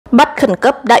Bắt khẩn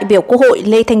cấp đại biểu Quốc hội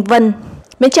Lê Thanh Vân.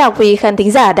 Mến chào quý khán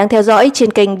thính giả đang theo dõi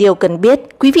trên kênh Điều Cần Biết.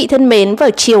 Quý vị thân mến, vào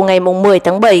chiều ngày 10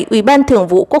 tháng 7, Ủy ban Thường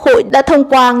vụ Quốc hội đã thông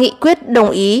qua nghị quyết đồng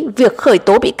ý việc khởi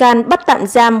tố bị can, bắt tạm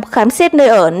giam, khám xét nơi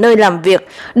ở, nơi làm việc,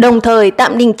 đồng thời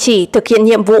tạm đình chỉ thực hiện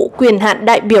nhiệm vụ quyền hạn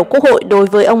đại biểu Quốc hội đối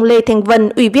với ông Lê Thanh Vân,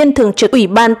 Ủy viên Thường trực Ủy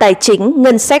ban Tài chính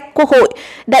Ngân sách Quốc hội,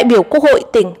 đại biểu Quốc hội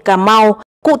tỉnh Cà Mau.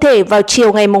 Cụ thể, vào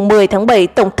chiều ngày 10 tháng 7,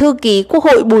 Tổng thư ký Quốc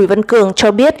hội Bùi Văn Cường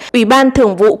cho biết Ủy ban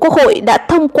Thường vụ Quốc hội đã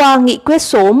thông qua nghị quyết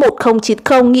số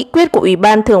 1090, nghị quyết của Ủy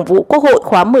ban Thường vụ Quốc hội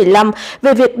khóa 15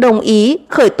 về việc đồng ý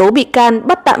khởi tố bị can,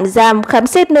 bắt tạm giam, khám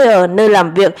xét nơi ở, nơi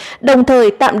làm việc, đồng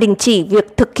thời tạm đình chỉ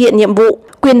việc thực hiện nhiệm vụ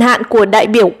quyền hạn của đại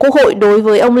biểu Quốc hội đối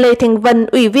với ông Lê Thanh Vân,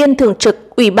 Ủy viên Thường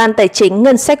trực Ủy ban Tài chính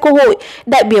Ngân sách Quốc hội,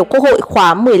 đại biểu Quốc hội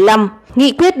khóa 15.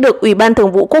 Nghị quyết được Ủy ban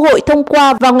Thường vụ Quốc hội thông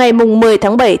qua vào ngày 10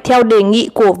 tháng 7 theo đề nghị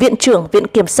của Viện trưởng Viện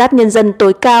Kiểm sát Nhân dân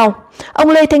tối cao. Ông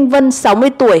Lê Thanh Vân, 60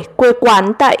 tuổi, quê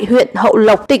quán tại huyện Hậu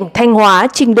Lộc, tỉnh Thanh Hóa,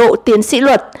 trình độ tiến sĩ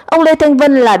luật. Ông Lê Thanh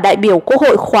Vân là đại biểu Quốc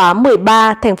hội khóa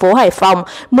 13, thành phố Hải Phòng,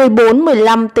 14,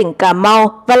 15, tỉnh Cà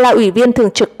Mau và là Ủy viên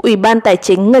Thường trực Ủy ban Tài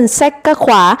chính Ngân sách các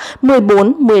khóa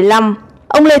 14, 15.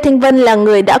 Ông Lê Thanh Vân là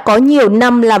người đã có nhiều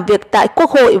năm làm việc tại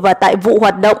Quốc hội và tại vụ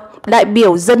hoạt động đại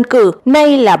biểu dân cử,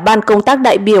 nay là Ban Công tác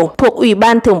đại biểu thuộc Ủy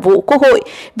ban Thường vụ Quốc hội,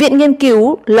 Viện Nghiên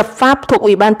cứu Lập pháp thuộc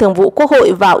Ủy ban Thường vụ Quốc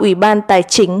hội và Ủy ban Tài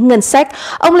chính Ngân sách.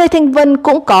 Ông Lê Thanh Vân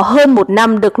cũng có hơn một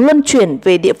năm được luân chuyển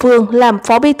về địa phương làm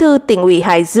Phó Bí thư Tỉnh ủy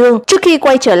Hải Dương trước khi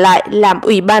quay trở lại làm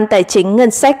Ủy ban Tài chính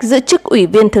Ngân sách, giữ chức Ủy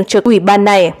viên Thường trực Ủy ban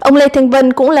này. Ông Lê Thanh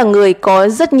Vân cũng là người có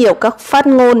rất nhiều các phát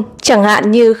ngôn, chẳng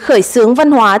hạn như khởi xướng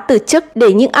văn hóa từ chức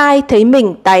để những ai thấy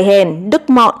mình tài hèn, đức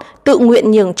mọn, tự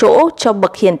nguyện nhường chỗ cho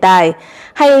bậc hiền tài,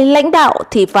 hay lãnh đạo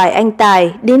thì phải anh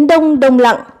tài, đến đông đông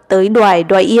lặng, tới đoài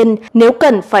đoài yên, nếu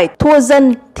cần phải thua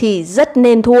dân thì rất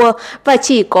nên thua và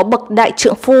chỉ có bậc đại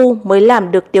trượng phu mới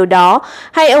làm được điều đó.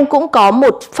 Hay ông cũng có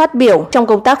một phát biểu trong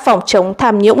công tác phòng chống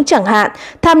tham nhũng chẳng hạn.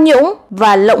 Tham nhũng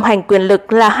và lộng hành quyền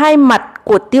lực là hai mặt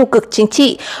của tiêu cực chính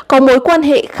trị, có mối quan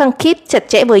hệ khăng khít chặt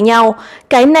chẽ với nhau.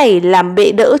 Cái này làm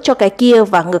bệ đỡ cho cái kia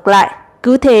và ngược lại.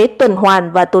 Cứ thế tuần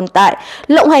hoàn và tồn tại.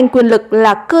 Lộng hành quyền lực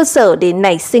là cơ sở để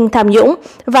nảy sinh tham nhũng,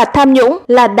 và tham nhũng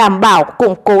là đảm bảo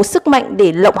củng cố sức mạnh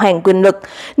để lộng hành quyền lực.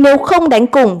 Nếu không đánh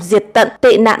cùng diệt tận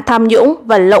tệ nạn tham nhũng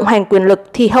và lộng hành quyền lực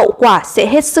thì hậu quả sẽ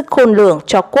hết sức khôn lường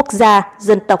cho quốc gia,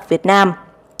 dân tộc Việt Nam.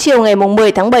 Chiều ngày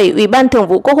 10 tháng 7, Ủy ban Thường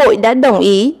vụ Quốc hội đã đồng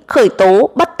ý khởi tố,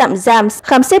 bắt tạm giam,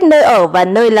 khám xét nơi ở và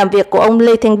nơi làm việc của ông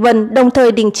Lê Thanh Vân, đồng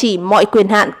thời đình chỉ mọi quyền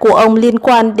hạn của ông liên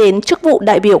quan đến chức vụ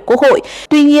đại biểu Quốc hội.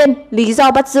 Tuy nhiên, lý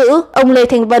do bắt giữ ông Lê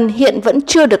Thanh Vân hiện vẫn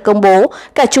chưa được công bố.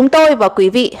 Cả chúng tôi và quý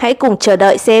vị hãy cùng chờ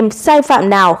đợi xem sai phạm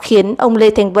nào khiến ông Lê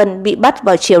Thanh Vân bị bắt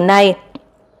vào chiều nay.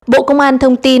 Bộ Công an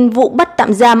thông tin vụ bắt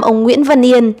tạm giam ông Nguyễn Văn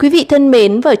Yên. Quý vị thân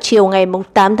mến, vào chiều ngày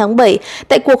 8 tháng 7,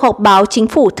 tại cuộc họp báo Chính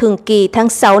phủ thường kỳ tháng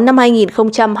 6 năm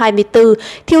 2024,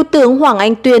 Thiếu tướng Hoàng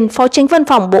Anh Tuyên, Phó Chánh Văn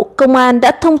phòng Bộ Công an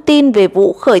đã thông tin về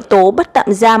vụ khởi tố bắt tạm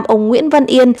giam ông Nguyễn Văn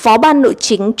Yên, Phó Ban Nội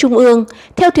chính Trung ương.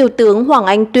 Theo Thiếu tướng Hoàng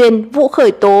Anh Tuyên, vụ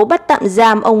khởi tố bắt tạm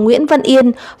giam ông Nguyễn Văn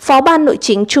Yên, Phó Ban Nội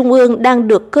chính Trung ương đang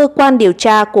được cơ quan điều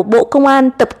tra của Bộ Công an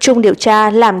tập trung điều tra,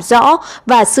 làm rõ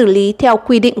và xử lý theo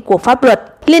quy định của pháp luật.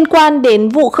 Liên quan đến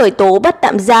vụ khởi tố bắt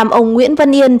tạm giam ông Nguyễn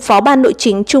Văn Yên, Phó Ban Nội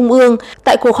chính Trung ương,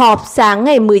 tại cuộc họp sáng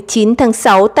ngày 19 tháng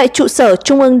 6 tại trụ sở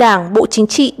Trung ương Đảng, Bộ Chính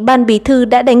trị, Ban Bí thư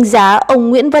đã đánh giá ông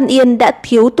Nguyễn Văn Yên đã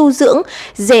thiếu tu dưỡng,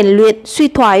 rèn luyện, suy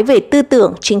thoái về tư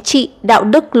tưởng, chính trị, đạo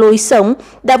đức, lối sống,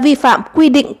 đã vi phạm quy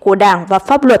định của Đảng và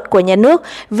pháp luật của nhà nước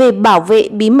về bảo vệ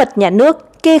bí mật nhà nước,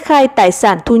 kê khai tài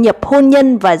sản thu nhập hôn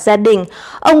nhân và gia đình.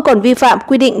 Ông còn vi phạm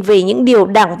quy định về những điều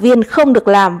đảng viên không được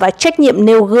làm và trách nhiệm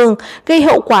nêu gương, gây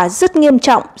hậu quả rất nghiêm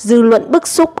trọng, dư luận bức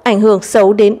xúc, ảnh hưởng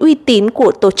xấu đến uy tín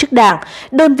của tổ chức đảng,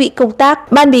 đơn vị công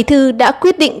tác. Ban Bí thư đã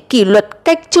quyết định kỷ luật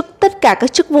cách chức tất cả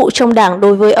các chức vụ trong đảng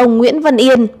đối với ông Nguyễn Văn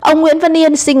Yên. Ông Nguyễn Văn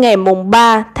Yên sinh ngày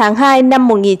 3 tháng 2 năm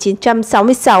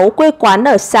 1966, quê quán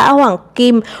ở xã Hoàng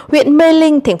Kim, huyện Mê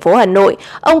Linh, thành phố Hà Nội.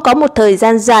 Ông có một thời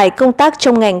gian dài công tác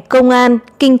trong ngành công an,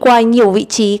 kinh qua nhiều vị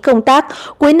trí công tác.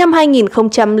 Cuối năm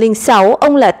 2006,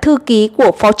 ông là thư ký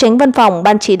của Phó Chánh Văn phòng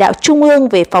Ban Chỉ đạo Trung ương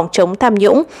về phòng chống tham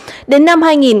nhũng. Đến năm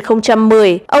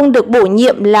 2010, ông được bổ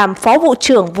nhiệm làm Phó vụ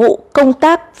trưởng vụ công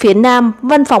tác phía Nam,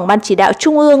 Văn phòng Ban Chỉ đạo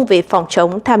Trung ương về phòng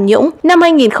chống tham nhũng. Năm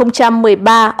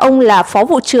 2013, ông là Phó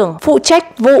vụ trưởng phụ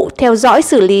trách vụ theo dõi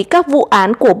xử lý các vụ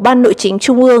án của Ban Nội chính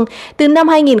Trung ương. Từ năm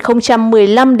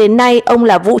 2015 đến nay, ông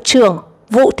là vụ trưởng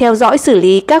vụ theo dõi xử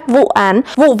lý các vụ án,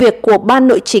 vụ việc của Ban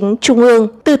Nội chính Trung ương.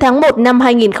 Từ tháng 1 năm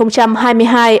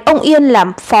 2022, ông Yên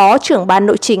làm Phó trưởng Ban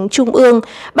Nội chính Trung ương.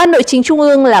 Ban Nội chính Trung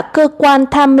ương là cơ quan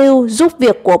tham mưu giúp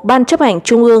việc của Ban chấp hành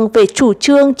Trung ương về chủ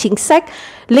trương, chính sách,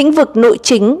 lĩnh vực nội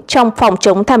chính trong phòng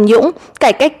chống tham nhũng,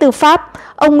 cải cách tư pháp.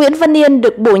 Ông Nguyễn Văn Yên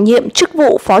được bổ nhiệm chức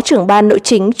vụ Phó trưởng Ban Nội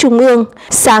chính Trung ương.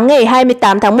 Sáng ngày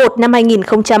 28 tháng 1 năm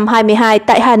 2022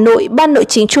 tại Hà Nội, Ban Nội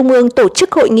chính Trung ương tổ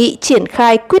chức hội nghị triển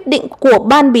khai quyết định của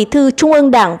Ban Bí thư Trung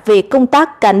ương Đảng về công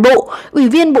tác cán bộ. Ủy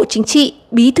viên Bộ Chính trị,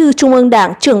 Bí thư Trung ương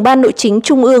Đảng, Trưởng Ban Nội chính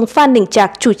Trung ương Phan Đình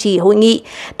Trạc chủ trì hội nghị.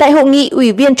 Tại hội nghị,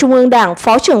 Ủy viên Trung ương Đảng,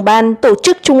 Phó trưởng Ban Tổ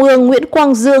chức Trung ương Nguyễn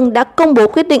Quang Dương đã công bố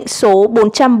quyết định số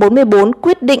 444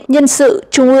 quyết định nhân sự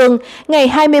Trung ương ngày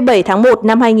 27 tháng 1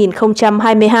 năm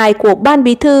 2022 của Ban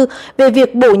Bí thư về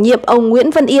việc bổ nhiệm ông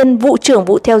Nguyễn Văn Yên, vụ trưởng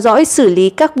vụ theo dõi xử lý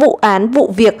các vụ án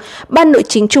vụ việc, Ban Nội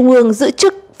chính Trung ương giữ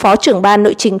chức Phó trưởng Ban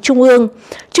Nội chính Trung ương.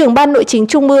 Trưởng Ban Nội chính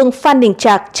Trung ương Phan Đình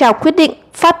Trạc trao quyết định,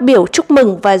 phát biểu chúc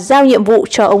mừng và giao nhiệm vụ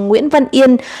cho ông Nguyễn Văn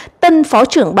Yên, tân Phó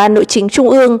trưởng Ban Nội chính Trung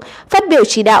ương. Phát biểu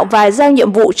chỉ đạo và giao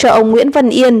nhiệm vụ cho ông Nguyễn Văn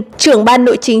Yên, Trưởng Ban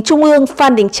Nội chính Trung ương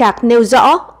Phan Đình Trạc nêu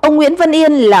rõ, ông Nguyễn Văn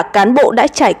Yên là cán bộ đã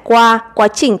trải qua quá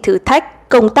trình thử thách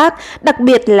công tác, đặc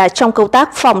biệt là trong công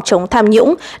tác phòng chống tham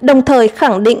nhũng, đồng thời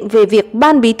khẳng định về việc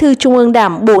Ban Bí thư Trung ương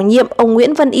Đảng bổ nhiệm ông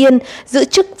Nguyễn Văn Yên giữ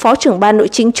chức Phó trưởng Ban Nội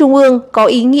chính Trung ương có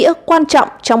ý nghĩa quan trọng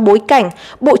trong bối cảnh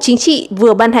Bộ Chính trị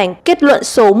vừa ban hành kết luận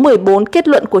số 14 kết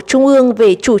luận của Trung ương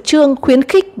về chủ trương khuyến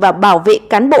khích và bảo vệ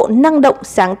cán bộ năng động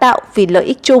sáng tạo vì lợi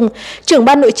ích chung. Trưởng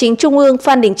Ban Nội chính Trung ương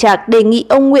Phan Đình Trạc đề nghị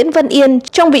ông Nguyễn Văn Yên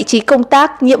trong vị trí công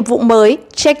tác, nhiệm vụ mới,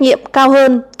 trách nhiệm cao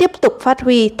hơn, tiếp tục phát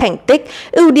huy thành tích,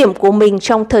 ưu điểm của mình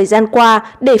trong thời gian qua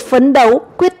để phấn đấu,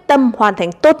 quyết tâm hoàn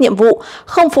thành tốt nhiệm vụ,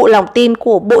 không phụ lòng tin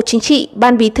của Bộ Chính trị,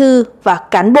 Ban Bí thư và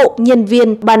cán bộ, nhân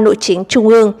viên Ban Nội chính Trung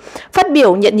ương. Phát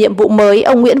biểu nhận nhiệm vụ mới,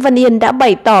 ông Nguyễn Văn Yên đã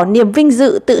bày tỏ niềm vinh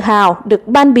dự tự hào được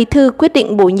Ban Bí thư quyết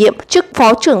định bổ nhiệm chức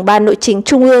Phó trưởng Ban Nội chính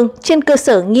Trung ương trên cơ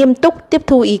sở nghiêm túc tiếp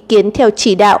thu ý kiến theo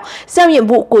chỉ đạo, giao nhiệm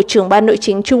vụ của Trưởng Ban Nội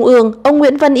chính Trung ương. Ông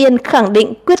Nguyễn Văn Yên khẳng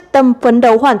định quyết tâm phấn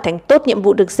đấu hoàn thành tốt nhiệm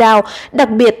vụ được giao, đặc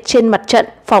biệt trên mặt trận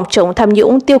phòng chống tham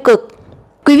nhũng tiêu cực.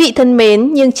 Quý vị thân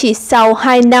mến, nhưng chỉ sau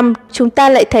 2 năm, chúng ta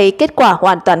lại thấy kết quả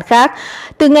hoàn toàn khác.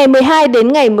 Từ ngày 12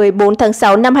 đến ngày 14 tháng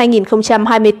 6 năm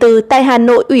 2024, tại Hà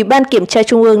Nội, Ủy ban Kiểm tra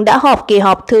Trung ương đã họp kỳ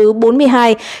họp thứ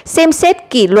 42, xem xét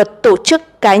kỷ luật tổ chức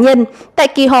cá nhân. Tại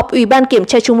kỳ họp, Ủy ban Kiểm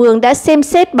tra Trung ương đã xem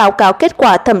xét báo cáo kết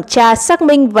quả thẩm tra, xác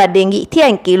minh và đề nghị thi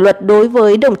hành kỷ luật đối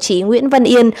với đồng chí Nguyễn Văn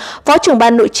Yên, Phó trưởng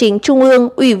Ban Nội chính Trung ương,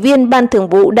 Ủy viên Ban Thường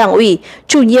vụ Đảng ủy,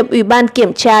 Chủ nhiệm Ủy ban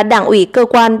Kiểm tra Đảng ủy cơ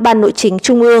quan Ban Nội chính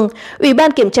Trung ương. Ủy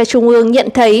ban Kiểm tra Trung ương nhận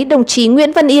thấy đồng chí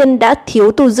Nguyễn Văn Yên đã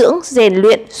thiếu tu dưỡng, rèn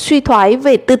luyện, suy thoái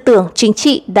về tư tưởng, chính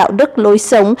trị, đạo đức, lối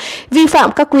sống, vi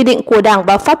phạm các quy định của Đảng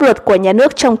và pháp luật của nhà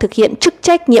nước trong thực hiện chức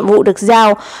trách nhiệm vụ được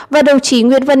giao, và đồng chí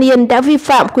Nguyễn Văn Yên đã vi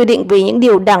phạm quy định về những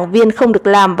điều đảng viên không được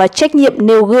làm và trách nhiệm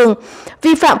nêu gương.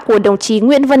 Vi phạm của đồng chí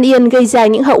Nguyễn Văn Yên gây ra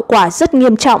những hậu quả rất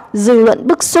nghiêm trọng, dư luận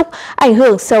bức xúc, ảnh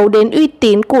hưởng xấu đến uy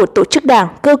tín của tổ chức đảng,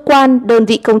 cơ quan, đơn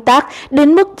vị công tác,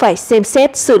 đến mức phải xem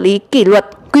xét xử lý kỷ luật.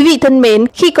 Quý vị thân mến,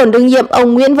 khi còn đương nhiệm,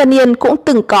 ông Nguyễn Văn Yên cũng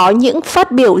từng có những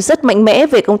phát biểu rất mạnh mẽ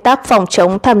về công tác phòng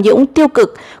chống tham nhũng tiêu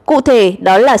cực. Cụ thể,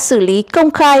 đó là xử lý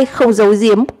công khai, không giấu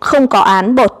giếm, không có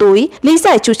án bỏ túi. Lý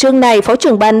giải chủ trương này, Phó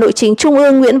trưởng Ban Nội chính Trung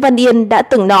ương Nguyễn Văn Yên đã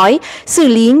từng nói, xử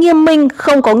lý nghiêm minh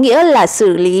không có nghĩa là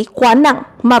xử lý quá nặng,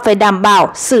 mà phải đảm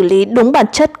bảo xử lý đúng bản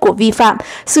chất của vi phạm,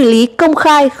 xử lý công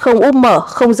khai, không úp mở,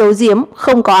 không giấu giếm,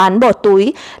 không có án bỏ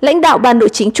túi. Lãnh đạo Ban Nội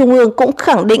chính Trung ương cũng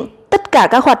khẳng định tất cả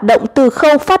các hoạt động từ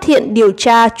khâu phát hiện, điều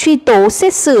tra, truy tố,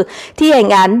 xét xử, thi hành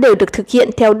án đều được thực hiện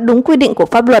theo đúng quy định của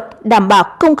pháp luật, đảm bảo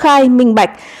công khai, minh bạch.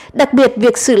 Đặc biệt,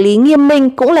 việc xử lý nghiêm minh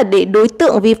cũng là để đối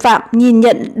tượng vi phạm nhìn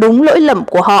nhận đúng lỗi lầm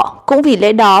của họ. Cũng vì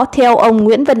lẽ đó, theo ông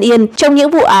Nguyễn Văn Yên, trong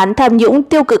những vụ án tham nhũng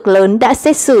tiêu cực lớn đã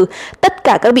xét xử, tất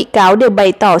cả các bị cáo đều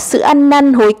bày tỏ sự ăn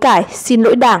năn hối cải, xin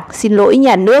lỗi Đảng, xin lỗi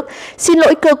nhà nước, xin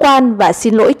lỗi cơ quan và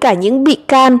xin lỗi cả những bị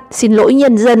can, xin lỗi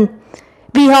nhân dân.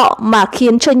 Vì họ mà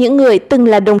khiến cho những người từng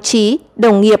là đồng chí,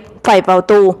 đồng nghiệp phải vào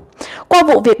tù. Qua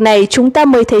vụ việc này, chúng ta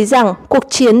mới thấy rằng cuộc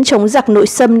chiến chống giặc nội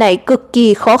xâm này cực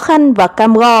kỳ khó khăn và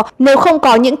cam go. Nếu không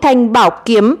có những thanh bảo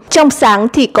kiếm trong sáng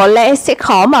thì có lẽ sẽ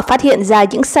khó mà phát hiện ra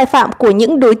những sai phạm của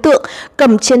những đối tượng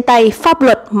cầm trên tay pháp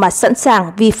luật mà sẵn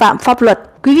sàng vi phạm pháp luật.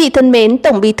 Quý vị thân mến,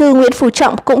 Tổng Bí thư Nguyễn Phú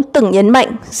Trọng cũng từng nhấn mạnh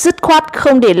dứt khoát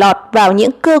không để lọt vào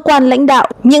những cơ quan lãnh đạo,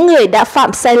 những người đã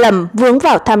phạm sai lầm, vướng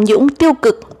vào tham nhũng tiêu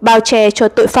cực, bao che cho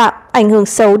tội phạm, ảnh hưởng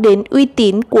xấu đến uy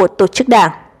tín của tổ chức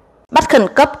đảng. Bắt khẩn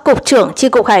cấp Cục trưởng Chi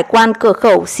cục Hải quan cửa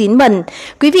khẩu Xín Mần.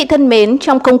 Quý vị thân mến,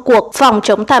 trong công cuộc phòng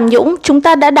chống tham nhũng, chúng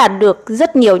ta đã đạt được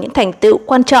rất nhiều những thành tựu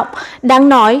quan trọng. Đáng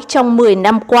nói, trong 10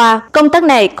 năm qua, công tác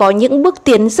này có những bước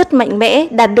tiến rất mạnh mẽ,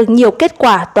 đạt được nhiều kết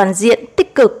quả toàn diện,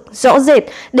 tích cực, rõ rệt,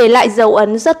 để lại dấu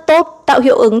ấn rất tốt tạo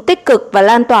hiệu ứng tích cực và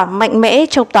lan tỏa mạnh mẽ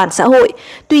trong toàn xã hội.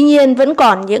 Tuy nhiên, vẫn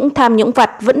còn những tham nhũng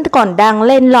vặt vẫn còn đang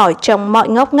len lỏi trong mọi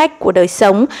ngóc ngách của đời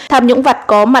sống. Tham nhũng vặt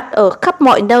có mặt ở khắp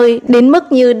mọi nơi, đến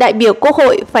mức như đại biểu Quốc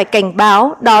hội phải cảnh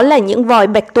báo đó là những vòi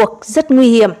bạch tuộc rất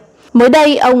nguy hiểm. Mới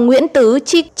đây, ông Nguyễn Tứ,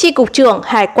 Chi cục trưởng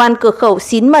Hải quan cửa khẩu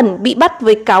Xín Mần bị bắt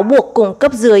với cáo buộc cùng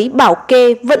cấp dưới bảo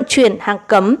kê vận chuyển hàng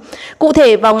cấm. Cụ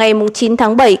thể, vào ngày 9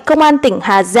 tháng 7, Công an tỉnh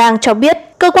Hà Giang cho biết,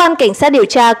 Cơ quan Cảnh sát điều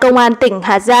tra Công an tỉnh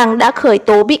Hà Giang đã khởi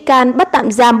tố bị can bắt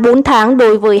tạm giam 4 tháng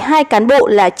đối với 2 cán bộ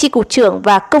là Chi cục trưởng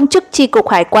và công chức Chi cục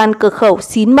Hải quan cửa khẩu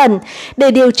Xín Mần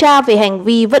để điều tra về hành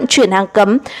vi vận chuyển hàng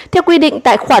cấm, theo quy định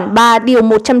tại khoản 3 điều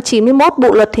 191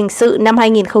 Bộ luật hình sự năm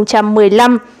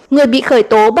 2015. Người bị khởi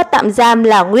tố bắt tạm giam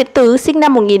là Nguyễn Tứ, sinh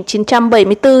năm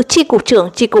 1974, Chi cục trưởng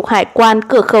Chi cục Hải quan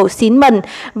cửa khẩu Xín Mần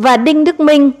và Đinh Đức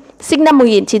Minh, sinh năm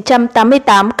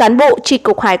 1988, cán bộ Chi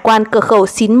cục Hải quan cửa khẩu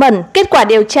Xín Mần. Kết quả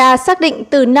điều tra xác định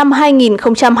từ năm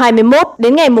 2021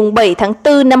 đến ngày 7 tháng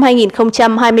 4 năm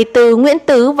 2024, Nguyễn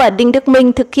Tứ và Đinh Đức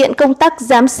Minh thực hiện công tác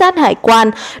giám sát hải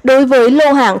quan đối với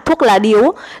lô hàng thuốc lá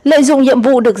điếu. Lợi dụng nhiệm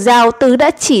vụ được giao, Tứ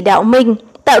đã chỉ đạo Minh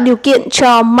tạo điều kiện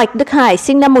cho Mạch Đức Hải,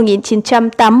 sinh năm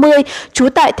 1980, trú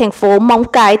tại thành phố Móng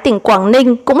Cái, tỉnh Quảng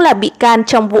Ninh, cũng là bị can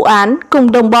trong vụ án,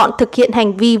 cùng đồng bọn thực hiện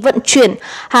hành vi vận chuyển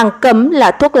hàng cấm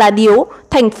là thuốc lá điếu,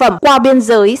 thành phẩm qua biên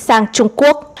giới sang Trung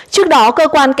Quốc. Trước đó, Cơ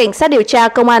quan Cảnh sát điều tra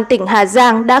Công an tỉnh Hà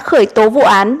Giang đã khởi tố vụ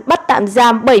án bắt tạm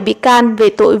giam 7 bị can về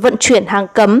tội vận chuyển hàng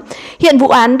cấm. Hiện vụ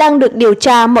án đang được điều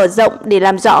tra mở rộng để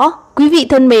làm rõ. Quý vị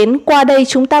thân mến, qua đây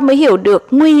chúng ta mới hiểu được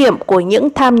nguy hiểm của những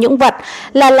tham nhũng vặt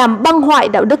là làm băng hoại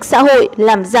đạo đức xã hội,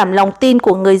 làm giảm lòng tin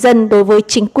của người dân đối với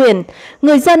chính quyền.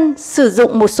 Người dân sử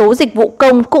dụng một số dịch vụ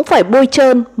công cũng phải bôi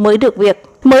trơn mới được việc.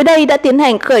 Mới đây đã tiến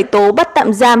hành khởi tố bắt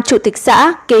tạm giam Chủ tịch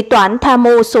xã, kế toán tham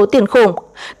ô số tiền khủng.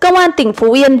 Công an tỉnh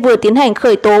Phú Yên vừa tiến hành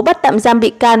khởi tố bắt tạm giam bị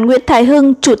can Nguyễn Thái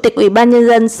Hưng, Chủ tịch Ủy ban Nhân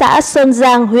dân xã Sơn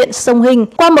Giang, huyện Sông Hình.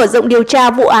 Qua mở rộng điều tra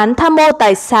vụ án tham ô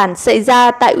tài sản xảy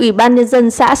ra tại Ủy ban Nhân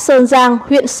dân xã Sơn Giang,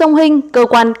 huyện Sông Hình, Cơ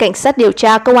quan Cảnh sát điều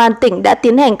tra Công an tỉnh đã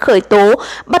tiến hành khởi tố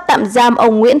bắt tạm giam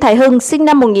ông Nguyễn Thái Hưng, sinh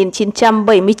năm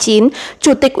 1979,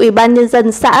 Chủ tịch Ủy ban Nhân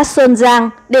dân xã Sơn Giang,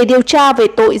 để điều tra về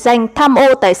tội danh tham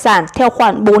ô tài sản theo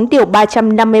khoản 4 điều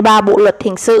 353 Bộ luật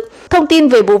hình sự. Thông tin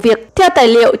về vụ việc, theo tài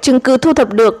liệu chứng cứ thu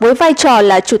thập được, với vai trò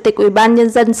là Chủ tịch Ủy ban Nhân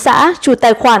dân xã, chủ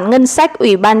tài khoản ngân sách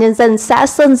Ủy ban Nhân dân xã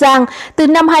Sơn Giang, từ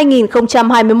năm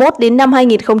 2021 đến năm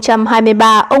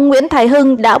 2023, ông Nguyễn Thái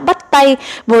Hưng đã bắt tay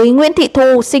với Nguyễn Thị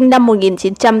Thu, sinh năm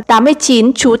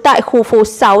 1989, trú tại khu phố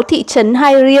 6, thị trấn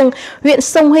Hai Riêng, huyện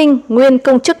Sông Hình, nguyên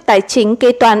công chức tài chính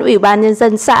kế toán Ủy ban Nhân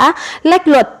dân xã, lách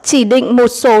luật chỉ định một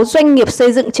số doanh nghiệp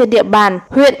xây dựng trên địa bàn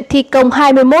huyện thi công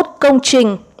 21 công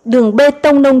trình đường bê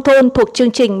tông nông thôn thuộc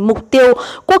chương trình Mục tiêu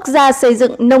Quốc gia xây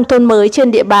dựng nông thôn mới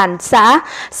trên địa bàn xã,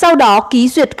 sau đó ký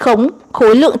duyệt khống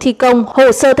khối lượng thi công,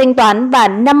 hồ sơ thanh toán và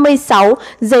 56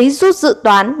 giấy rút dự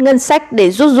toán ngân sách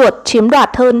để rút ruột chiếm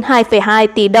đoạt hơn 2,2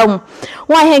 tỷ đồng.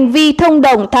 Ngoài hành vi thông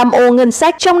đồng tham ô ngân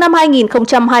sách, trong năm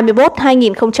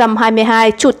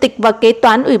 2021-2022, Chủ tịch và kế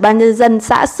toán Ủy ban Nhân dân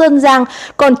xã Sơn Giang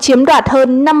còn chiếm đoạt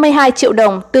hơn 52 triệu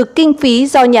đồng từ kinh phí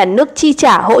do nhà nước chi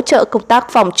trả hỗ trợ công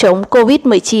tác phòng chống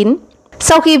Covid-19.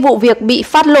 Sau khi vụ việc bị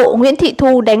phát lộ, Nguyễn Thị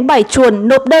Thu đánh bài chuồn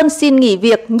nộp đơn xin nghỉ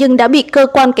việc nhưng đã bị Cơ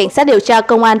quan Cảnh sát điều tra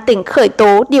Công an tỉnh khởi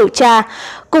tố điều tra.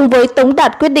 Cùng với tống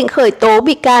đạt quyết định khởi tố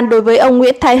bị can đối với ông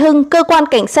Nguyễn Thái Hưng, Cơ quan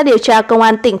Cảnh sát điều tra Công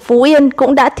an tỉnh Phú Yên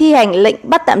cũng đã thi hành lệnh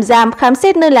bắt tạm giam, khám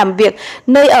xét nơi làm việc,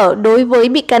 nơi ở đối với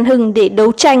bị can Hưng để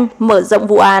đấu tranh, mở rộng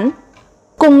vụ án.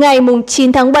 Cùng ngày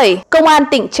 9 tháng 7, Công an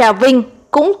tỉnh Trà Vinh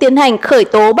cũng tiến hành khởi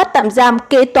tố bắt tạm giam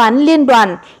kế toán Liên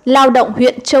đoàn Lao động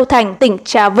huyện Châu Thành, tỉnh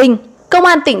Trà Vinh. Công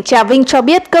an tỉnh Trà Vinh cho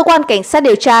biết Cơ quan Cảnh sát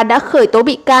điều tra đã khởi tố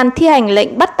bị can, thi hành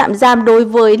lệnh bắt tạm giam đối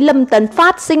với Lâm Tấn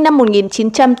Phát, sinh năm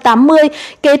 1980,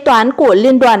 kế toán của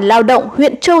Liên đoàn Lao động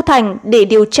huyện Châu Thành để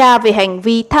điều tra về hành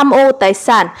vi tham ô tài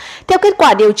sản. Theo kết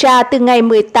quả điều tra, từ ngày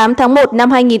 18 tháng 1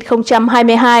 năm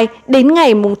 2022 đến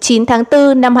ngày 9 tháng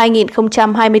 4 năm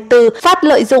 2024, Phát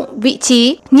lợi dụng vị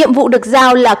trí, nhiệm vụ được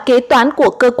giao là kế toán của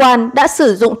cơ quan đã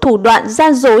sử dụng thủ đoạn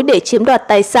gian dối để chiếm đoạt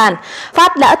tài sản.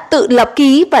 Phát đã tự lập,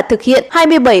 ký và thực hiện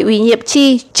 27 ủy nhiệm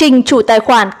chi, trình chủ tài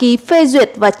khoản ký phê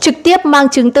duyệt và trực tiếp mang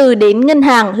chứng từ đến ngân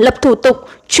hàng lập thủ tục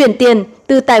chuyển tiền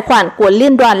từ tài khoản của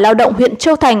Liên đoàn Lao động huyện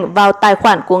Châu Thành vào tài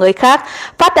khoản của người khác.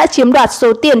 Phát đã chiếm đoạt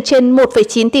số tiền trên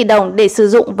 1,9 tỷ đồng để sử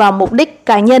dụng vào mục đích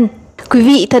cá nhân. Quý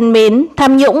vị thân mến,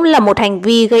 tham nhũng là một hành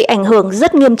vi gây ảnh hưởng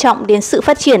rất nghiêm trọng đến sự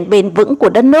phát triển bền vững của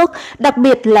đất nước, đặc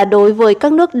biệt là đối với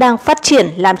các nước đang phát triển,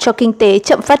 làm cho kinh tế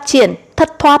chậm phát triển,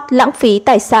 thất thoát, lãng phí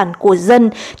tài sản của dân,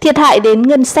 thiệt hại đến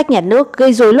ngân sách nhà nước,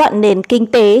 gây rối loạn nền kinh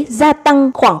tế, gia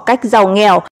tăng khoảng cách giàu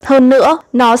nghèo. Hơn nữa,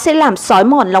 nó sẽ làm xói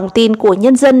mòn lòng tin của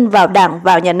nhân dân vào Đảng,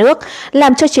 vào nhà nước,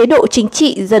 làm cho chế độ chính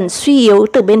trị dần suy yếu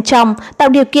từ bên trong, tạo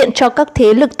điều kiện cho các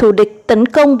thế lực thù địch tấn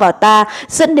công vào ta,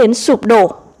 dẫn đến sụp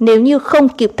đổ nếu như không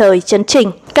kịp thời chấn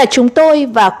chỉnh. Cả chúng tôi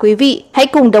và quý vị hãy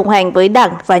cùng đồng hành với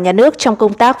Đảng và nhà nước trong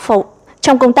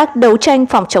công tác đấu tranh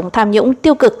phòng chống tham nhũng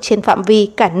tiêu cực trên phạm vi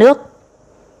cả nước.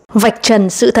 Vạch trần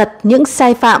sự thật những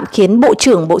sai phạm khiến Bộ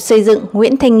trưởng Bộ Xây dựng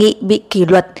Nguyễn Thanh Nghị bị kỷ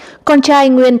luật, con trai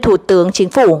nguyên Thủ tướng Chính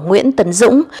phủ Nguyễn Tấn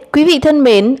Dũng. Quý vị thân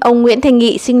mến, ông Nguyễn Thanh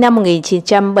Nghị sinh năm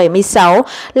 1976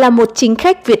 là một chính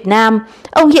khách Việt Nam.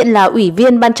 Ông hiện là Ủy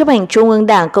viên Ban chấp hành Trung ương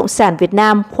Đảng Cộng sản Việt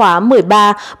Nam khóa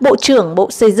 13, Bộ trưởng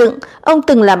Bộ Xây dựng. Ông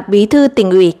từng làm Bí thư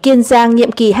Tỉnh ủy Kiên Giang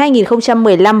nhiệm kỳ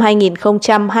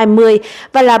 2015-2020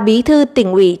 và là Bí thư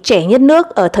Tỉnh ủy trẻ nhất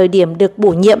nước ở thời điểm được bổ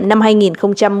nhiệm năm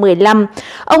 2015.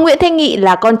 Ông Nguyễn Thanh Nghị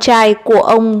là con trai của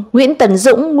ông Nguyễn Tấn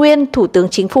Dũng, nguyên Thủ tướng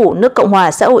Chính phủ nước Cộng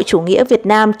hòa xã hội chủ nghĩa Việt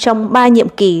Nam trong 3 nhiệm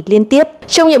kỳ liên tiếp.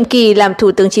 Trong nhiệm kỳ làm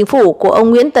Thủ tướng Chính phủ của ông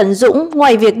Nguyễn Tấn Dũng,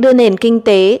 ngoài việc đưa nền kinh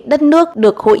tế đất nước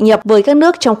được hội nhập với các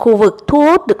nước trong khu vực, thu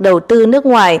hút được đầu tư nước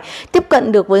ngoài, tiếp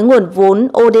cận được với nguồn vốn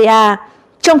ODA.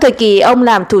 Trong thời kỳ ông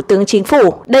làm Thủ tướng Chính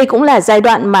phủ, đây cũng là giai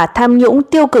đoạn mà tham nhũng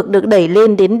tiêu cực được đẩy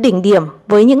lên đến đỉnh điểm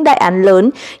với những đại án lớn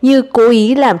như cố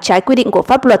ý làm trái quy định của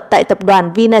pháp luật tại tập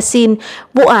đoàn Vinasin,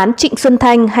 vụ án Trịnh Xuân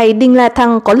Thanh hay Đinh La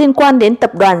Thăng có liên quan đến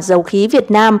tập đoàn Dầu khí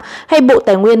Việt Nam hay Bộ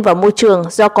Tài nguyên và Môi trường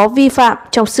do có vi phạm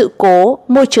trong sự cố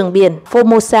môi trường biển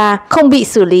Formosa không bị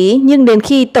xử lý, nhưng đến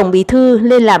khi Tổng Bí thư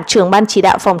lên làm trưởng ban chỉ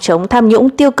đạo phòng chống tham nhũng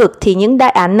tiêu cực thì những đại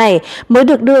án này mới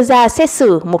được đưa ra xét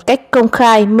xử một cách công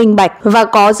khai, minh bạch. Và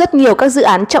có rất nhiều các dự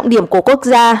án trọng điểm của quốc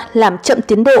gia làm chậm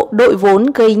tiến độ, đội vốn,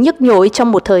 gây nhức nhối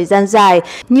trong một thời gian dài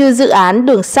như dự án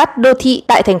đường sắt đô thị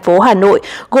tại thành phố Hà Nội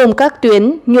gồm các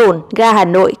tuyến Nhổn, ga Hà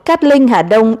Nội, Cát Linh, Hà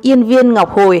Đông, Yên Viên,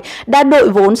 Ngọc Hồi đã đội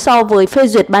vốn so với phê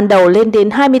duyệt ban đầu lên đến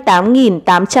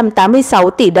 28.886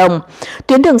 tỷ đồng.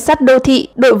 Tuyến đường sắt đô thị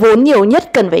đội vốn nhiều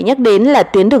nhất cần phải nhắc đến là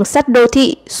tuyến đường sắt đô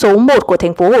thị số 1 của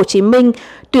thành phố Hồ Chí Minh.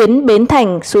 Tuyến Bến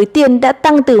Thành - Suối Tiên đã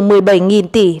tăng từ 17.000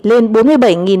 tỷ lên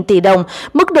 47.000 tỷ đồng,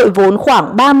 mức đội vốn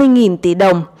khoảng 30.000 tỷ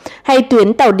đồng. Hay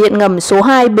tuyến tàu điện ngầm số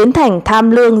 2 Bến Thành -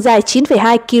 Tham Lương dài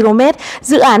 9,2 km,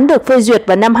 dự án được phê duyệt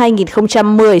vào năm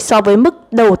 2010 so với mức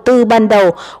đầu tư ban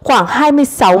đầu khoảng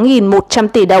 26.100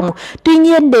 tỷ đồng. Tuy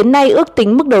nhiên, đến nay ước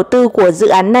tính mức đầu tư của dự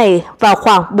án này vào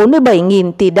khoảng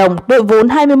 47.000 tỷ đồng, đội vốn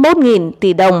 21.000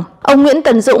 tỷ đồng. Ông Nguyễn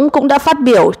Tấn Dũng cũng đã phát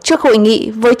biểu trước hội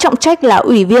nghị với trọng trách là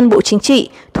Ủy viên Bộ Chính trị,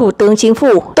 Thủ tướng Chính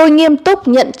phủ. Tôi nghiêm túc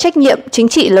nhận trách nhiệm chính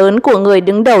trị lớn của người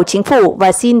đứng đầu Chính phủ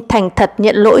và xin thành thật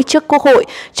nhận lỗi trước Quốc hội,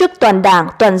 trước toàn Đảng,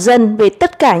 toàn dân về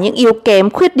tất cả những yếu kém,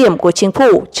 khuyết điểm của Chính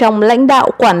phủ trong lãnh đạo,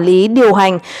 quản lý, điều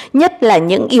hành, nhất là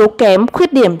những yếu kém,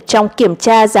 khuyết điểm trong kiểm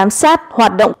tra, giám sát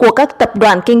hoạt động của các tập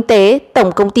đoàn kinh tế,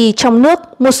 tổng công ty trong nước.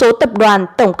 Một số tập đoàn,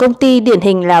 tổng công ty điển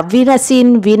hình là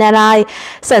Vinasin, Vinalines,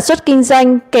 sản xuất kinh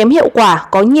doanh kém hiệu quả,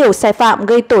 có nhiều sai phạm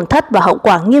gây tổn thất và hậu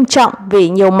quả nghiêm trọng về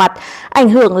nhiều mặt, ảnh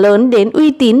hưởng lớn đến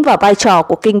uy tín và vai trò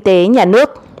của kinh tế nhà nước.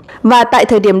 Và tại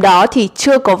thời điểm đó thì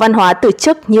chưa có văn hóa từ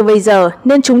chức như bây giờ,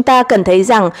 nên chúng ta cần thấy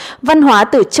rằng văn hóa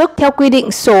từ chức theo quy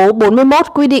định số 41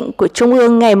 quy định của Trung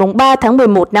ương ngày 3 tháng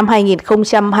 11 năm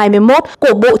 2021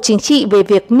 của Bộ Chính trị về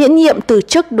việc miễn nhiệm từ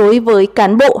chức đối với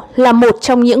cán bộ là một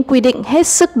trong những quy định hết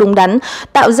sức đúng đắn,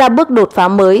 tạo ra bước đột phá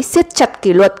mới, siết chặt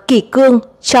kỷ luật, kỷ cương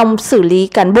trong xử lý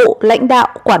cán bộ, lãnh đạo,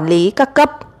 quản lý các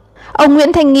cấp. Ông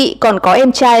Nguyễn Thanh Nghị còn có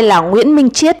em trai là Nguyễn Minh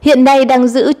Chiết, hiện nay đang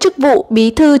giữ chức vụ Bí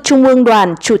thư Trung ương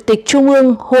Đoàn, Chủ tịch Trung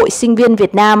ương Hội Sinh viên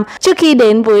Việt Nam. Trước khi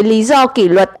đến với lý do kỷ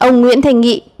luật ông Nguyễn Thanh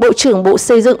Nghị, Bộ trưởng Bộ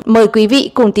Xây dựng, mời quý vị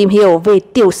cùng tìm hiểu về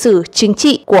tiểu sử chính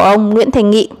trị của ông Nguyễn Thanh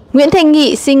Nghị. Nguyễn Thanh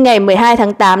Nghị sinh ngày 12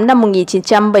 tháng 8 năm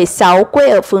 1976, quê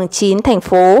ở phường 9, thành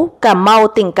phố Cà Mau,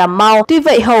 tỉnh Cà Mau. Tuy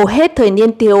vậy, hầu hết thời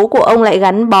niên thiếu của ông lại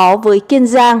gắn bó với Kiên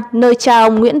Giang, nơi cha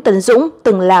ông Nguyễn Tấn Dũng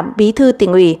từng làm bí thư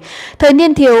tỉnh ủy. Thời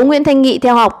niên thiếu, Nguyễn Thanh Nghị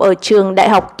theo học ở trường Đại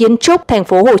học Kiến trúc, thành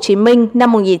phố Hồ Chí Minh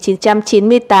năm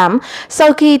 1998.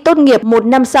 Sau khi tốt nghiệp, một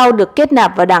năm sau được kết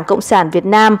nạp vào Đảng Cộng sản Việt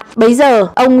Nam. Bấy giờ,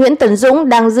 ông Nguyễn Tấn Dũng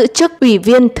đang giữ chức Ủy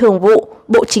viên Thường vụ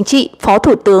Bộ Chính trị, Phó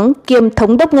Thủ tướng kiêm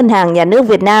Thống đốc Ngân hàng Nhà nước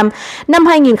Việt Nam. Năm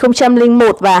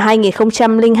 2001 và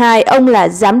 2002, ông là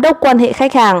Giám đốc quan hệ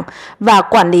khách hàng và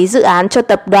quản lý dự án cho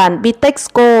tập đoàn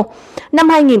Bitexco. Năm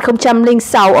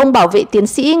 2006, ông bảo vệ tiến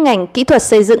sĩ ngành kỹ thuật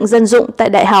xây dựng dân dụng tại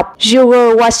Đại học George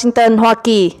Washington, Hoa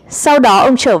Kỳ. Sau đó,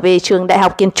 ông trở về trường Đại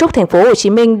học Kiến trúc thành phố Hồ Chí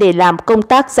Minh để làm công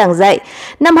tác giảng dạy.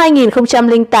 Năm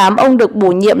 2008, ông được bổ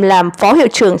nhiệm làm Phó hiệu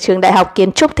trưởng trường Đại học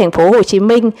Kiến trúc thành phố Hồ Chí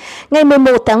Minh. Ngày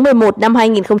 11 tháng 11 năm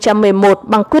 2011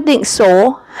 bằng quyết định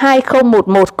số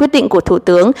 2011, quyết định của Thủ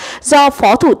tướng do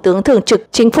Phó Thủ tướng Thường trực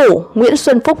Chính phủ Nguyễn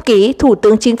Xuân Phúc ký. Thủ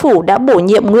tướng Chính phủ đã bổ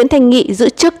nhiệm Nguyễn Thanh Nghị giữ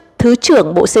chức Thứ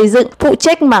trưởng Bộ Xây dựng, phụ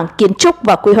trách mảng kiến trúc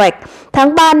và quy hoạch.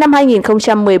 Tháng 3 năm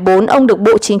 2014, ông được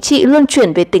Bộ Chính trị luân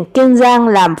chuyển về tỉnh Kiên Giang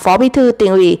làm Phó Bí thư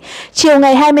Tỉnh ủy. Chiều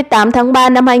ngày 28 tháng 3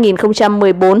 năm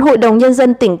 2014, Hội đồng Nhân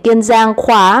dân tỉnh Kiên Giang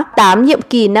khóa 8 nhiệm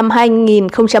kỳ năm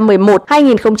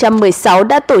 2011-2016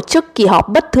 đã tổ chức kỳ họp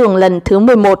bất thường lần thứ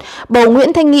 11, bầu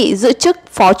Nguyễn Thanh Nghị giữ chức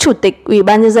Phó Chủ tịch Ủy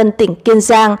ban Nhân dân tỉnh Kiên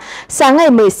Giang. Sáng ngày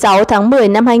 16 tháng 10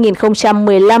 năm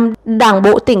 2015, Đảng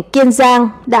bộ tỉnh Kiên Giang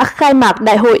đã khai mạc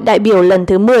Đại hội đại biểu lần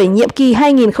thứ 10 nhiệm kỳ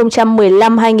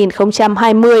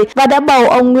 2015-2020 và đã bầu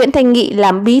ông Nguyễn Thanh Nghị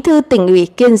làm Bí thư Tỉnh ủy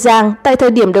Kiên Giang. Tại thời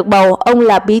điểm được bầu, ông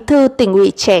là Bí thư Tỉnh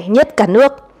ủy trẻ nhất cả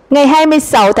nước. Ngày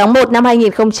 26 tháng 1 năm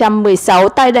 2016,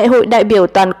 tại Đại hội đại biểu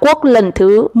toàn quốc lần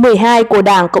thứ 12 của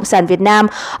Đảng Cộng sản Việt Nam,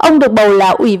 ông được bầu là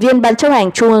Ủy viên Ban chấp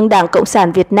hành Trung ương Đảng Cộng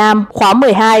sản Việt Nam khóa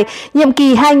 12, nhiệm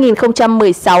kỳ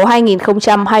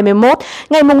 2016-2021.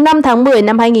 Ngày 5 tháng 10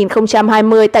 năm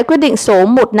 2020, tại quyết định số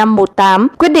 1518,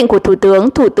 quyết định của Thủ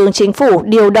tướng Chính phủ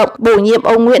điều động bổ nhiệm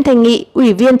ông Nguyễn Thanh Nghị,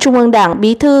 Ủy viên Trung ương Đảng,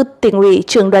 Bí thư Tỉnh ủy,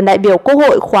 Trưởng đoàn đại biểu Quốc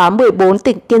hội khóa 14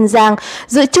 tỉnh Kiên Giang,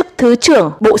 giữ chức Thứ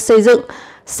trưởng Bộ Xây dựng.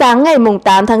 Sáng ngày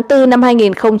 8 tháng 4 năm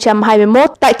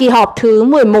 2021, tại kỳ họp thứ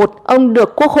 11, ông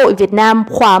được Quốc hội Việt Nam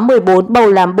khóa 14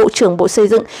 bầu làm Bộ trưởng Bộ Xây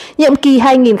dựng, nhiệm kỳ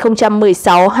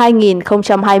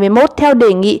 2016-2021 theo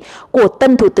đề nghị của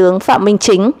tân Thủ tướng Phạm Minh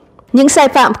Chính. Những sai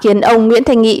phạm khiến ông Nguyễn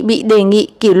Thanh Nghị bị đề nghị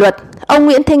kỷ luật. Ông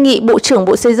Nguyễn Thanh Nghị, Bộ trưởng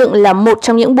Bộ Xây dựng, là một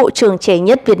trong những bộ trưởng trẻ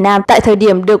nhất Việt Nam tại thời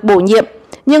điểm được bổ nhiệm,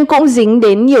 nhưng cũng dính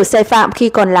đến nhiều sai phạm khi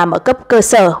còn làm ở cấp cơ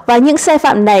sở, và những sai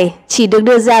phạm này chỉ được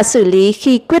đưa ra xử lý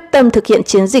khi quyết tâm thực hiện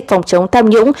chiến dịch phòng chống tham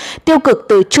nhũng tiêu cực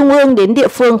từ trung ương đến địa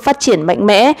phương phát triển mạnh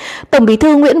mẽ. Tổng Bí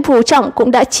thư Nguyễn Phú Trọng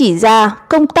cũng đã chỉ ra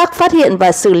công tác phát hiện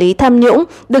và xử lý tham nhũng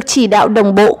được chỉ đạo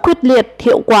đồng bộ, quyết liệt,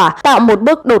 hiệu quả, tạo một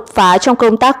bước đột phá trong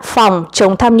công tác phòng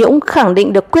chống tham nhũng, khẳng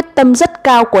định được quyết tâm rất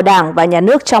cao của Đảng và Nhà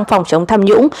nước trong phòng chống tham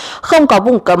nhũng, không có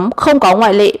vùng cấm, không có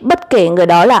ngoại lệ bất kể người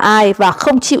đó là ai và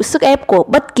không chịu sức ép của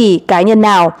bất kỳ cá nhân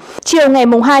nào. Chiều ngày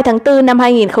 2 tháng 4 năm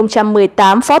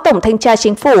 2018, Phó Tổng Thanh tra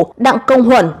Chính phủ Đặng Công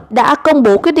Huẩn đã công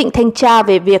bố quyết định thanh tra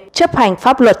về việc chấp hành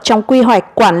pháp luật trong quy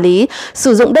hoạch, quản lý,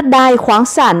 sử dụng đất đai, khoáng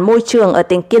sản, môi trường ở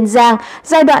tỉnh Kiên Giang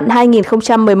giai đoạn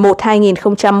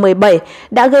 2011-2017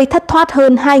 đã gây thất thoát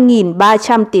hơn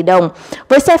 2.300 tỷ đồng.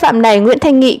 Với sai phạm này, Nguyễn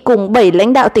Thanh Nghị cùng 7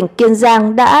 lãnh đạo tỉnh Kiên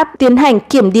Giang đã tiến hành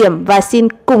kiểm điểm và xin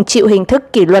cùng chịu hình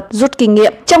thức kỷ luật rút kinh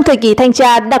nghiệm. Trong thời kỳ thanh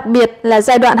tra, đặc biệt là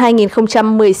giai đoạn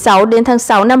 2016 đến tháng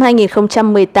 6 năm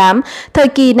 2018, thời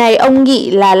kỳ này ông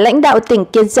Nghị là lãnh đạo tỉnh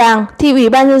Kiên Giang, thì Ủy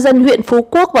ban Nhân dân huyện Phú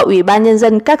Quốc và Ủy ban Nhân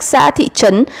dân các xã thị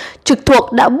trấn trực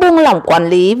thuộc đã buông lỏng quản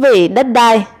lý về đất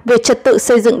đai, về trật tự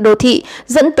xây dựng đô thị,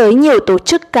 dẫn tới nhiều tổ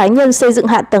chức cá nhân xây dựng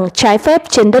hạ tầng trái phép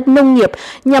trên đất nông nghiệp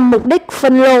nhằm mục đích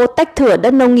phân lô tách thửa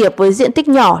đất nông nghiệp với diện tích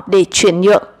nhỏ để chuyển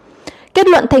nhượng. Kết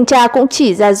luận thanh tra cũng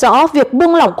chỉ ra rõ việc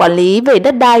buông lỏng quản lý về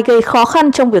đất đai gây khó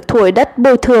khăn trong việc thu hồi đất,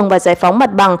 bồi thường và giải phóng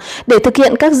mặt bằng để thực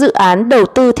hiện các dự án đầu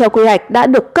tư theo quy hoạch đã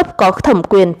được cấp có thẩm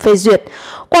quyền phê duyệt.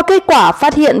 Qua kết quả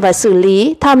phát hiện và xử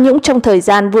lý tham nhũng trong thời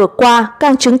gian vừa qua,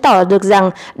 càng chứng tỏ được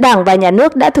rằng Đảng và Nhà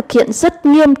nước đã thực hiện rất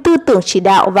nghiêm tư tưởng chỉ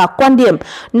đạo và quan điểm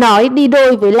nói đi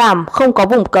đôi với làm, không có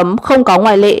vùng cấm, không có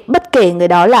ngoại lệ bất kể người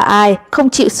đó là ai, không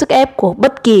chịu sức ép của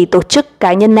bất kỳ tổ chức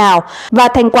cá nhân nào. Và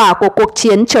thành quả của cuộc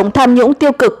chiến chống tham nhũng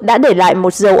tiêu cực đã để lại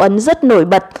một dấu ấn rất nổi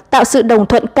bật, tạo sự đồng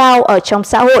thuận cao ở trong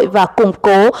xã hội và củng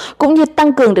cố cũng như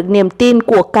tăng cường được niềm tin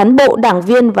của cán bộ, đảng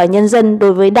viên và nhân dân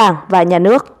đối với Đảng và Nhà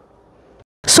nước.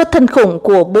 Xuất thân khủng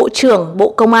của Bộ trưởng Bộ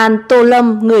Công an Tô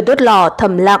Lâm, người đốt lò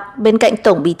thầm lặng bên cạnh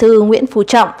Tổng Bí thư Nguyễn Phú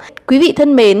Trọng. Quý vị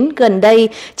thân mến, gần đây,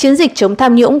 chiến dịch chống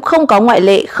tham nhũng không có ngoại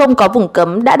lệ, không có vùng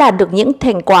cấm đã đạt được những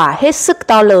thành quả hết sức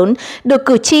to lớn, được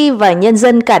cử tri và nhân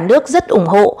dân cả nước rất ủng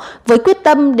hộ, với quyết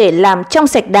tâm để làm trong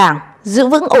sạch Đảng, giữ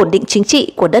vững ổn định chính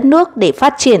trị của đất nước để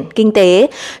phát triển kinh tế.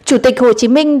 Chủ tịch Hồ Chí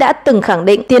Minh đã từng khẳng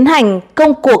định tiến hành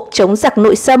công cuộc chống giặc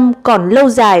nội xâm còn lâu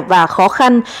dài và khó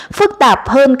khăn, phức tạp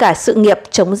hơn cả sự nghiệp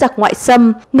chống giặc ngoại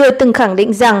xâm. Người từng khẳng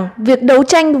định rằng việc đấu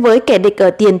tranh với kẻ địch ở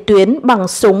tiền tuyến bằng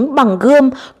súng, bằng gươm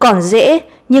còn dễ,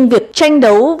 nhưng việc tranh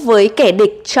đấu với kẻ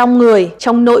địch trong người,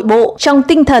 trong nội bộ, trong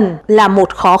tinh thần là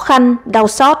một khó khăn, đau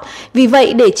xót. Vì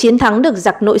vậy, để chiến thắng được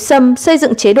giặc nội xâm, xây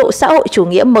dựng chế độ xã hội chủ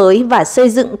nghĩa mới và xây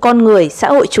dựng con người xã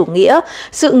hội chủ nghĩa,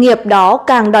 sự nghiệp đó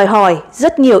càng đòi hỏi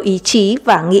rất nhiều ý chí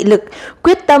và nghị lực,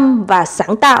 quyết tâm và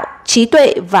sáng tạo, trí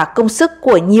tuệ và công sức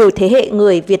của nhiều thế hệ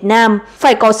người Việt Nam,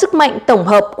 phải có sức mạnh tổng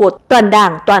hợp của toàn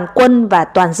Đảng, toàn quân và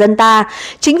toàn dân ta.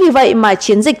 Chính vì vậy mà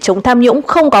chiến dịch chống tham nhũng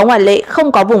không có ngoại lệ,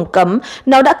 không có vùng cấm,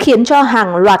 nó đã khiến cho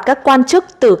hàng loạt các quan chức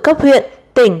từ cấp huyện,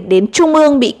 tỉnh đến trung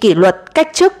ương bị kỷ luật, cách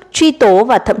chức, truy tố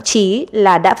và thậm chí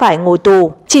là đã phải ngồi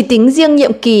tù. Chỉ tính riêng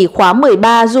nhiệm kỳ khóa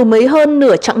 13 dù mới hơn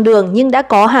nửa chặng đường nhưng đã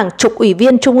có hàng chục ủy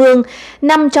viên trung ương,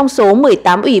 5 trong số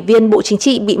 18 ủy viên Bộ Chính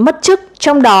trị bị mất chức,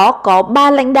 trong đó có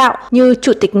 3 lãnh đạo như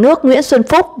Chủ tịch nước Nguyễn Xuân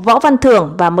Phúc, Võ Văn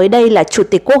Thưởng và mới đây là Chủ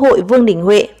tịch Quốc hội Vương Đình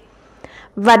Huệ.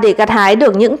 Và để gặt hái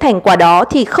được những thành quả đó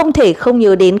thì không thể không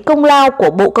nhớ đến công lao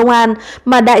của Bộ Công an,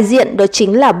 mà đại diện đó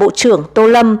chính là Bộ trưởng Tô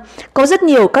Lâm. Có rất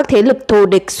nhiều các thế lực thù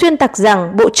địch xuyên tạc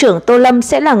rằng Bộ trưởng Tô Lâm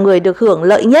sẽ là người được hưởng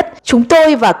lợi nhất. Chúng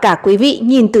tôi và cả quý vị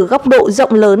nhìn từ góc độ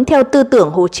rộng lớn theo tư tưởng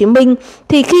Hồ Chí Minh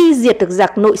thì khi diệt được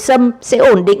giặc nội xâm sẽ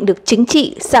ổn định được chính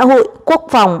trị, xã hội, quốc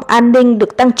phòng, an ninh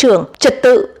được tăng trưởng, trật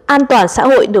tự, an toàn xã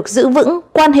hội được giữ vững,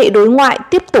 quan hệ đối ngoại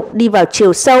tiếp tục đi vào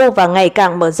chiều sâu và ngày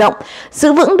càng mở rộng,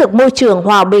 giữ vững được môi trường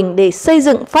hòa bình để xây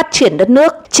dựng phát triển đất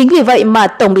nước. Chính vì vậy mà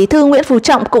Tổng Bí thư Nguyễn Phú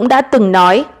Trọng cũng đã từng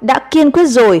nói, đã kiên quyết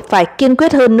rồi phải kiên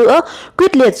quyết hơn nữa,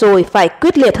 quyết liệt rồi phải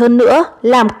quyết liệt hơn nữa,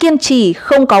 làm kiên trì,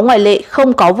 không có ngoại lệ,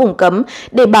 không có vùng cấm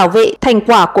để bảo vệ thành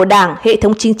quả của Đảng, hệ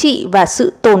thống chính trị và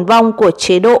sự tồn vong của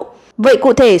chế độ. Vậy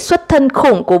cụ thể xuất thân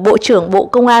khủng của Bộ trưởng Bộ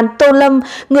Công an Tô Lâm,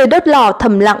 người đốt lò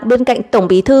thầm lặng bên cạnh Tổng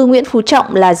Bí thư Nguyễn Phú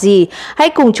Trọng là gì? Hãy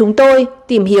cùng chúng tôi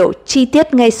tìm hiểu chi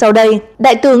tiết ngay sau đây.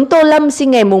 Đại tướng Tô Lâm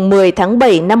sinh ngày 10 tháng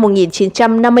 7 năm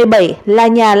 1957, là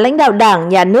nhà lãnh đạo Đảng,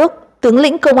 Nhà nước, tướng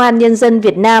lĩnh Công an Nhân dân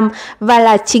Việt Nam và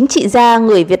là chính trị gia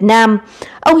người Việt Nam.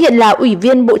 Ông hiện là Ủy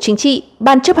viên Bộ Chính trị,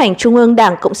 Ban chấp hành Trung ương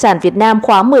Đảng Cộng sản Việt Nam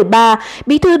khóa 13,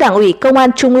 Bí thư Đảng ủy Công an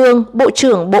Trung ương, Bộ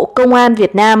trưởng Bộ Công an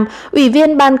Việt Nam, Ủy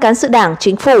viên Ban Cán sự Đảng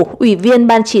Chính phủ, Ủy viên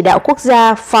Ban Chỉ đạo Quốc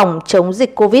gia phòng chống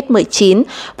dịch COVID-19,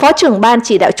 Phó trưởng Ban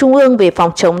Chỉ đạo Trung ương về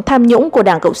phòng chống tham nhũng của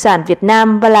Đảng Cộng sản Việt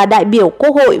Nam và là đại biểu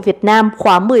Quốc hội Việt Nam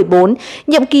khóa 14,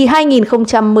 nhiệm kỳ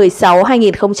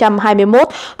 2016-2021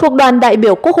 thuộc đoàn đại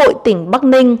biểu Quốc hội tỉnh Bắc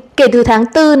Ninh. Kể từ tháng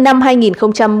 4 năm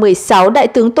 2016, Đại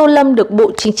tướng Tô Lâm được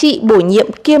Bộ Chính trị bổ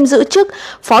nhiệm kiêm giữ chức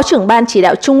Phó trưởng Ban Chỉ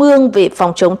đạo Trung ương về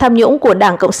phòng chống tham nhũng của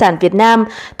Đảng Cộng sản Việt Nam,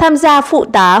 tham gia phụ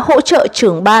tá hỗ trợ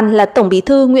trưởng ban là Tổng Bí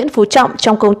thư Nguyễn Phú Trọng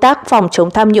trong công tác phòng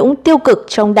chống tham nhũng tiêu cực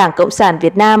trong Đảng Cộng sản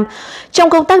Việt Nam. Trong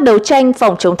công tác đấu tranh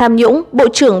phòng chống tham nhũng, Bộ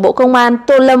trưởng Bộ Công an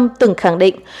Tô Lâm từng khẳng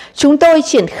định, chúng tôi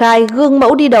triển khai gương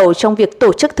mẫu đi đầu trong việc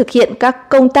tổ chức thực hiện các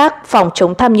công tác phòng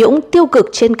chống tham nhũng tiêu cực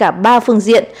trên cả 3 phương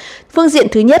diện. Phương diện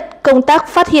thứ nhất, công tác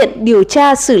phát hiện, điều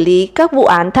tra, xử lý các vụ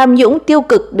án tham nhũng tiêu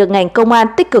cực được ngành công an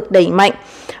tích cực đẩy mạnh.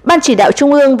 Ban Chỉ đạo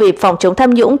Trung ương về phòng chống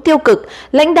tham nhũng tiêu cực,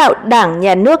 lãnh đạo Đảng,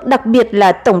 Nhà nước, đặc biệt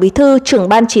là Tổng Bí thư, trưởng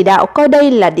Ban Chỉ đạo coi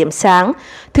đây là điểm sáng.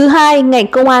 Thứ hai, ngành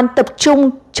công an tập trung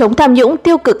chống tham nhũng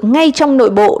tiêu cực ngay trong nội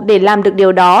bộ. Để làm được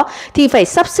điều đó thì phải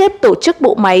sắp xếp tổ chức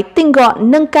bộ máy tinh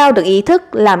gọn, nâng cao được ý thức,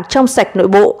 làm trong sạch nội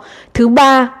bộ. Thứ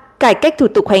ba, cải cách thủ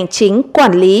tục hành chính,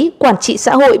 quản lý, quản trị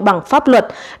xã hội bằng pháp luật,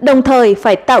 đồng thời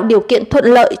phải tạo điều kiện thuận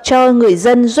lợi cho người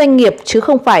dân, doanh nghiệp chứ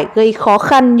không phải gây khó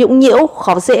khăn, nhũng nhiễu,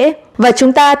 khó dễ. Và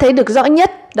chúng ta thấy được rõ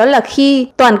nhất đó là khi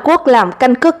toàn quốc làm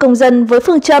căn cước công dân với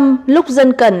phương châm lúc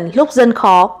dân cần, lúc dân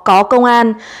khó, có công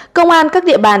an. Công an các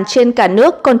địa bàn trên cả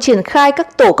nước còn triển khai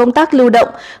các tổ công tác lưu động,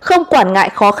 không quản ngại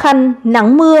khó khăn,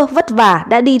 nắng mưa, vất vả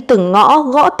đã đi từng ngõ,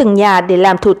 gõ từng nhà để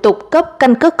làm thủ tục cấp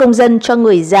căn cước công dân cho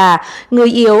người già,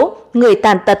 người yếu, người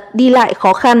tàn tật đi lại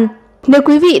khó khăn. Nếu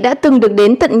quý vị đã từng được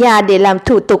đến tận nhà để làm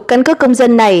thủ tục căn cước công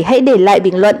dân này, hãy để lại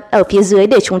bình luận ở phía dưới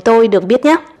để chúng tôi được biết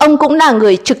nhé. Ông cũng là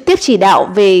người trực tiếp chỉ đạo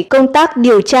về công tác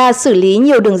điều tra xử lý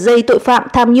nhiều đường dây tội phạm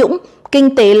tham nhũng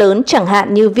kinh tế lớn chẳng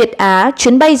hạn như Việt Á,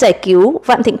 chuyến bay giải cứu,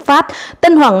 Vạn Thịnh Phát,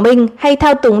 Tân Hoàng Minh hay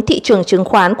thao túng thị trường chứng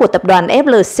khoán của tập đoàn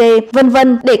FLC, vân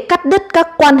vân để cắt đứt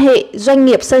các quan hệ doanh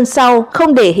nghiệp sân sau,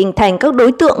 không để hình thành các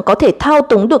đối tượng có thể thao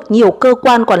túng được nhiều cơ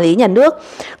quan quản lý nhà nước,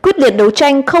 quyết liệt đấu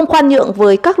tranh không khoan nhượng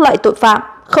với các loại tội phạm,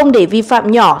 không để vi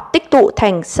phạm nhỏ tích tụ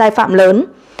thành sai phạm lớn.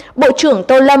 Bộ trưởng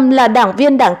Tô Lâm là đảng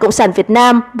viên Đảng Cộng sản Việt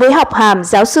Nam với học hàm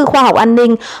giáo sư khoa học an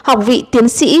ninh, học vị tiến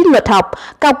sĩ luật học,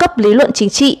 cao cấp lý luận chính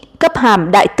trị, cấp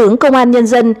hàm Đại tướng Công an Nhân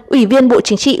dân, Ủy viên Bộ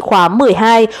Chính trị khóa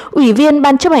 12, Ủy viên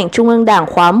Ban chấp hành Trung ương Đảng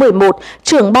khóa 11,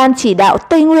 trưởng Ban Chỉ đạo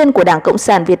Tây Nguyên của Đảng Cộng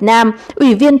sản Việt Nam,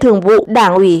 Ủy viên Thường vụ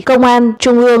Đảng ủy Công an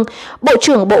Trung ương, Bộ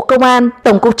trưởng Bộ Công an,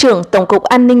 Tổng cục trưởng Tổng cục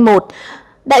An ninh 1.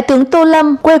 Đại tướng Tô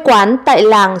Lâm quê quán tại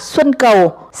làng Xuân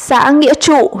Cầu, xã Nghĩa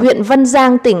Trụ, huyện Văn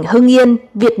Giang, tỉnh Hưng Yên,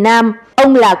 Việt Nam.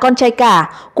 Ông là con trai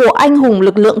cả của anh hùng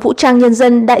lực lượng vũ trang nhân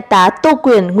dân Đại tá Tô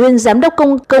Quyền, nguyên Giám đốc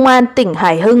Công an tỉnh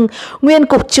Hải Hưng, nguyên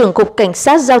Cục trưởng Cục Cảnh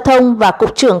sát Giao thông và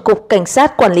Cục trưởng Cục Cảnh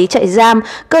sát Quản lý trại giam,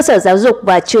 cơ sở giáo dục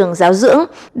và trường giáo dưỡng.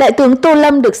 Đại tướng Tô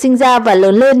Lâm được sinh ra và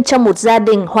lớn lên trong một gia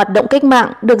đình hoạt động cách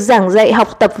mạng, được giảng dạy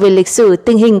học tập về lịch sử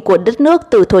tình hình của đất nước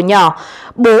từ thuở nhỏ.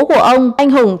 Bố của ông,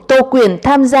 anh hùng Tô Quyền,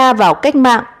 tham gia vào cách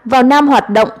mạng vào Nam hoạt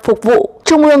động phục vụ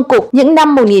Trung ương Cục những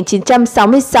năm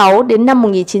 1966 đến năm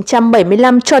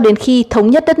 1975 cho đến khi thống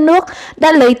nhất đất nước,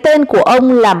 đã lấy tên của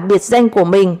ông làm biệt danh của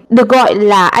mình, được gọi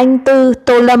là anh Tư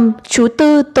Tô Lâm, chú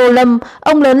Tư Tô Lâm.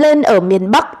 Ông lớn lên ở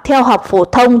miền Bắc theo học phổ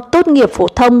thông, tốt nghiệp phổ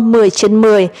thông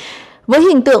 10/10. Với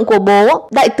hình tượng của bố,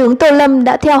 Đại tướng Tô Lâm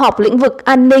đã theo học lĩnh vực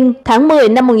an ninh. Tháng 10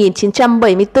 năm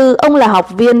 1974, ông là học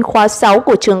viên khóa 6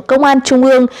 của trường Công an Trung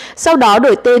ương, sau đó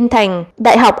đổi tên thành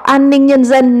Đại học An ninh Nhân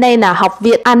dân, nay là Học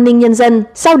viện An ninh Nhân dân.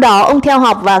 Sau đó, ông theo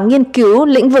học và nghiên cứu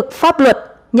lĩnh vực pháp luật,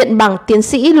 nhận bằng tiến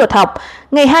sĩ luật học.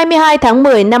 Ngày 22 tháng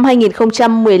 10 năm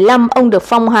 2015, ông được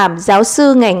phong hàm giáo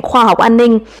sư ngành khoa học an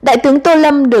ninh. Đại tướng Tô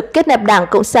Lâm được kết nạp Đảng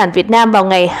Cộng sản Việt Nam vào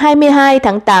ngày 22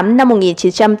 tháng 8 năm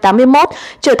 1981,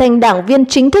 trở thành đảng viên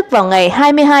chính thức vào ngày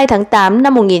 22 tháng 8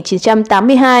 năm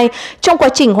 1982. Trong quá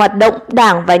trình hoạt động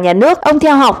Đảng và Nhà nước, ông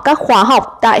theo học các khóa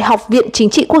học tại Học viện Chính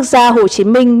trị Quốc gia Hồ Chí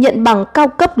Minh, nhận bằng cao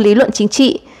cấp lý luận chính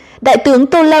trị. Đại tướng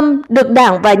Tô Lâm được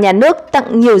Đảng và Nhà nước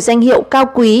tặng nhiều danh hiệu cao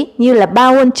quý như là 3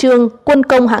 huân chương quân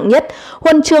công hạng nhất,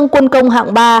 huân chương quân công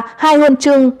hạng 3, 2 huân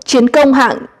chương chiến công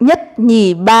hạng nhất,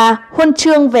 nhì, 3, huân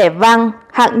chương vẻ vang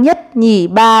hạng nhất, nhì,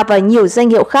 3 và nhiều danh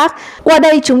hiệu khác. Qua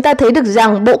đây chúng ta thấy được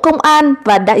rằng Bộ Công an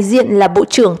và đại diện là Bộ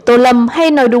trưởng Tô Lâm,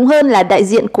 hay nói đúng hơn là đại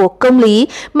diện của công lý,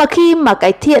 mà khi mà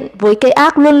cái thiện với cái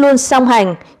ác luôn luôn song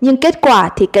hành, nhưng kết quả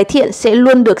thì cái thiện sẽ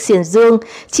luôn được xiển dương.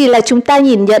 Chỉ là chúng ta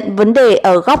nhìn nhận vấn đề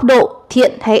ở góc độ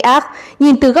thiện hay ác.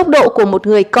 Nhìn từ góc độ của một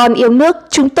người con yêu nước,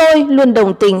 chúng tôi luôn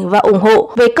đồng tình và ủng hộ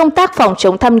về công tác phòng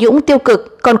chống tham nhũng tiêu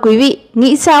cực. Còn quý vị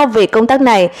nghĩ sao về công tác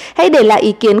này? Hãy để lại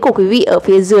ý kiến của quý vị ở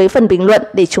phía dưới phần bình luận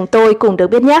để chúng tôi cùng được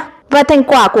biết nhé. Và thành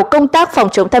quả của công tác phòng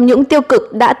chống tham nhũng tiêu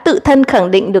cực đã tự thân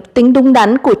khẳng định được tính đúng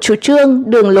đắn của chủ trương,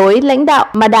 đường lối, lãnh đạo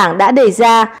mà Đảng đã đề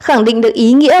ra, khẳng định được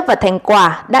ý nghĩa và thành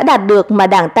quả đã đạt được mà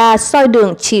Đảng ta soi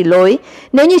đường chỉ lối.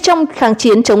 Nếu như trong kháng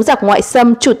chiến chống giặc ngoại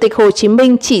xâm, Chủ tịch Hồ Chí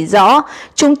Minh chỉ rõ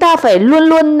chúng ta phải luôn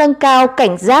luôn nâng cao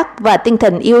cảnh giác và tinh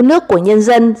thần yêu nước của nhân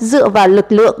dân, dựa vào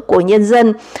lực lượng của nhân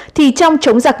dân, thì trong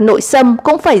chống giặc nội xâm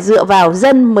cũng phải dựa vào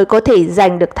dân mới có thể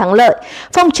giành được thắng lợi.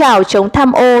 Phong trào chống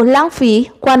tham ô, lãng phí,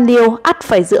 quan liêu ắt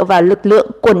phải dựa vào lực lượng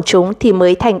quần chúng thì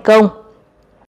mới thành công.